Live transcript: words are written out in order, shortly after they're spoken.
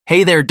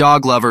Hey there,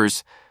 dog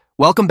lovers.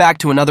 Welcome back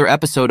to another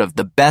episode of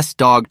the Best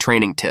Dog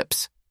Training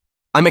Tips.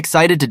 I'm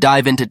excited to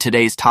dive into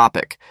today's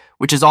topic,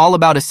 which is all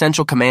about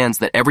essential commands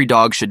that every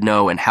dog should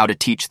know and how to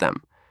teach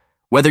them.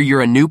 Whether you're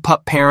a new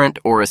pup parent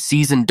or a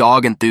seasoned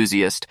dog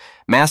enthusiast,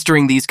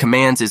 mastering these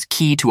commands is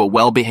key to a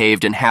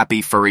well-behaved and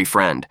happy furry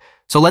friend.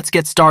 So let's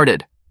get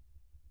started.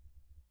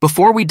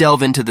 Before we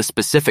delve into the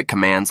specific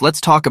commands,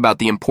 let's talk about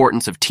the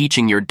importance of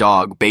teaching your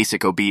dog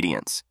basic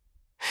obedience.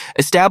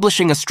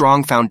 Establishing a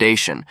strong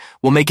foundation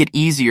will make it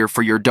easier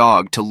for your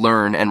dog to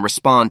learn and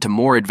respond to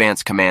more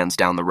advanced commands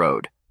down the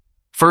road.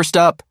 First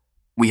up,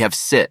 we have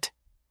sit.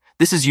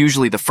 This is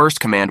usually the first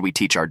command we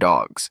teach our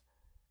dogs.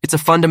 It's a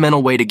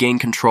fundamental way to gain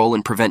control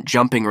and prevent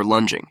jumping or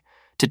lunging.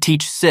 To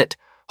teach sit,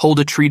 hold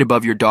a treat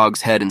above your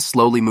dog's head and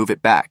slowly move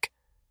it back.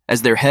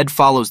 As their head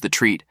follows the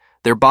treat,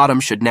 their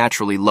bottom should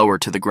naturally lower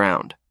to the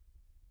ground.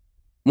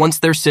 Once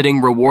they're sitting,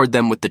 reward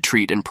them with the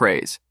treat and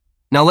praise.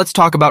 Now let's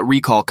talk about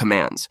recall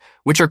commands,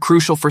 which are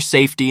crucial for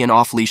safety and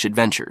off-leash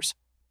adventures.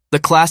 The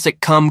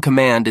classic come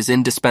command is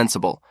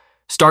indispensable.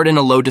 Start in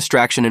a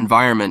low-distraction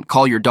environment,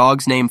 call your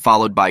dog's name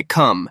followed by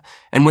come,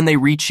 and when they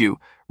reach you,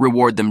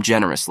 reward them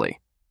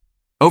generously.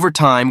 Over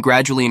time,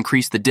 gradually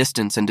increase the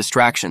distance and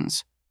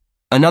distractions.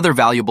 Another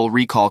valuable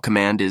recall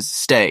command is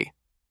stay.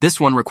 This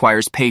one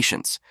requires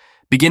patience.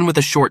 Begin with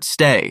a short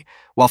stay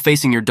while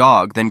facing your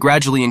dog, then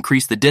gradually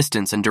increase the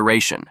distance and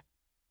duration.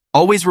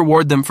 Always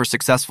reward them for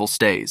successful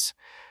stays.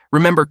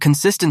 Remember,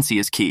 consistency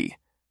is key.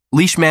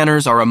 Leash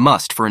manners are a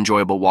must for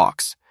enjoyable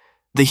walks.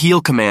 The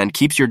heel command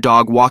keeps your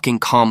dog walking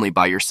calmly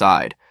by your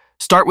side.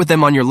 Start with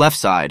them on your left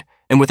side,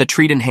 and with a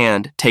treat in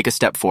hand, take a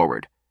step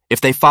forward. If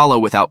they follow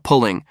without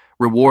pulling,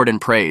 reward and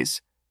praise.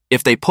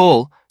 If they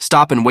pull,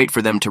 stop and wait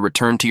for them to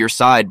return to your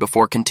side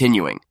before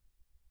continuing.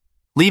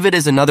 Leave it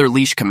is another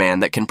leash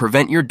command that can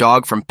prevent your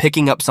dog from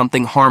picking up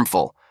something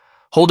harmful.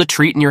 Hold a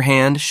treat in your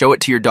hand, show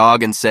it to your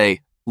dog, and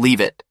say,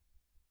 leave it.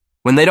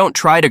 When they don't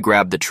try to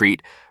grab the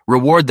treat,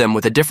 reward them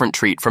with a different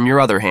treat from your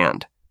other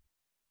hand.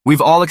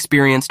 We've all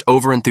experienced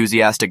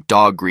over-enthusiastic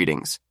dog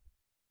greetings.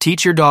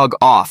 Teach your dog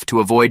off to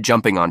avoid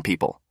jumping on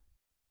people.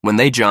 When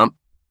they jump,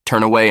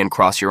 turn away and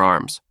cross your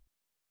arms.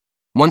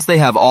 Once they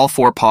have all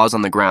four paws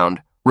on the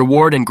ground,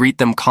 reward and greet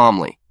them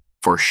calmly.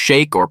 For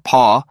shake or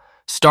paw,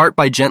 start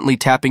by gently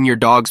tapping your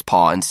dog's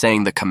paw and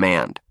saying the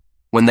command.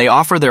 When they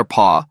offer their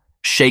paw,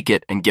 shake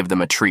it and give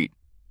them a treat.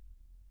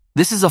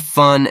 This is a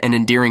fun and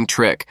endearing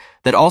trick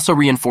that also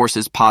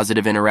reinforces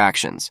positive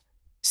interactions.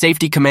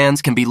 Safety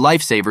commands can be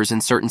lifesavers in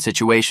certain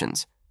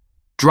situations.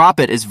 Drop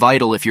it is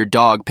vital if your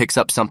dog picks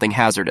up something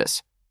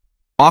hazardous.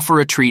 Offer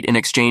a treat in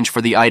exchange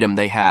for the item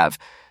they have,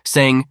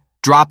 saying,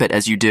 drop it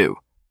as you do.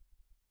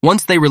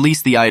 Once they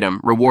release the item,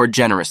 reward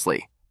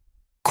generously.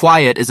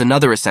 Quiet is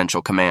another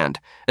essential command,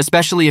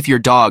 especially if your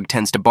dog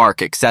tends to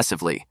bark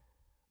excessively.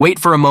 Wait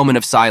for a moment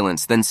of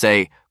silence, then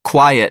say,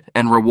 quiet,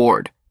 and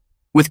reward.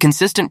 With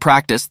consistent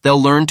practice, they'll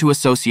learn to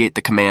associate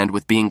the command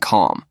with being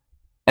calm.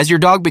 As your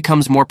dog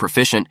becomes more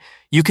proficient,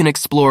 you can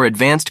explore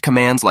advanced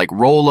commands like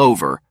roll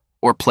over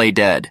or play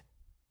dead.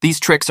 These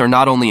tricks are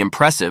not only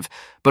impressive,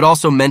 but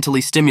also mentally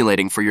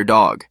stimulating for your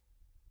dog.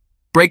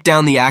 Break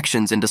down the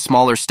actions into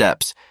smaller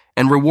steps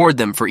and reward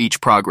them for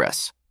each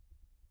progress.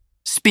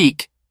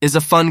 Speak is a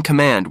fun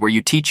command where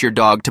you teach your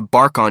dog to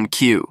bark on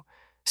cue.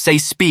 Say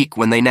speak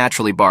when they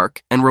naturally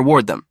bark and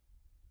reward them.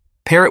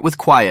 Pair it with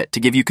quiet to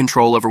give you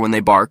control over when they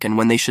bark and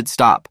when they should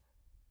stop.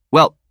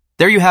 Well,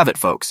 there you have it,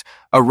 folks,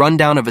 a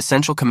rundown of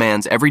essential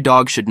commands every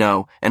dog should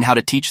know and how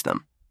to teach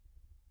them.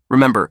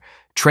 Remember,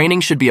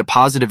 training should be a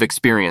positive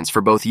experience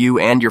for both you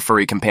and your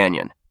furry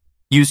companion.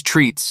 Use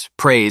treats,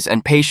 praise,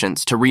 and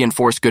patience to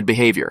reinforce good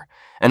behavior,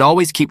 and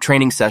always keep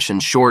training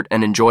sessions short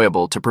and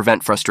enjoyable to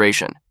prevent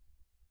frustration.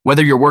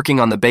 Whether you're working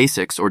on the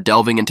basics or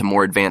delving into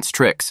more advanced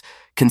tricks,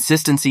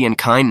 consistency and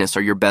kindness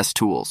are your best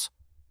tools.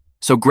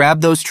 So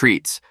grab those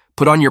treats,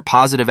 put on your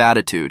positive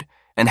attitude,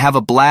 and have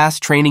a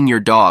blast training your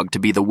dog to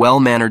be the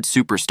well-mannered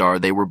superstar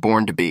they were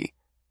born to be.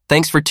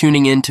 Thanks for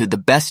tuning in to the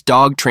Best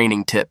Dog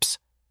Training Tips.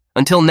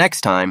 Until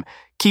next time,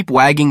 keep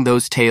wagging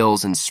those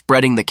tails and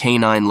spreading the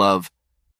canine love.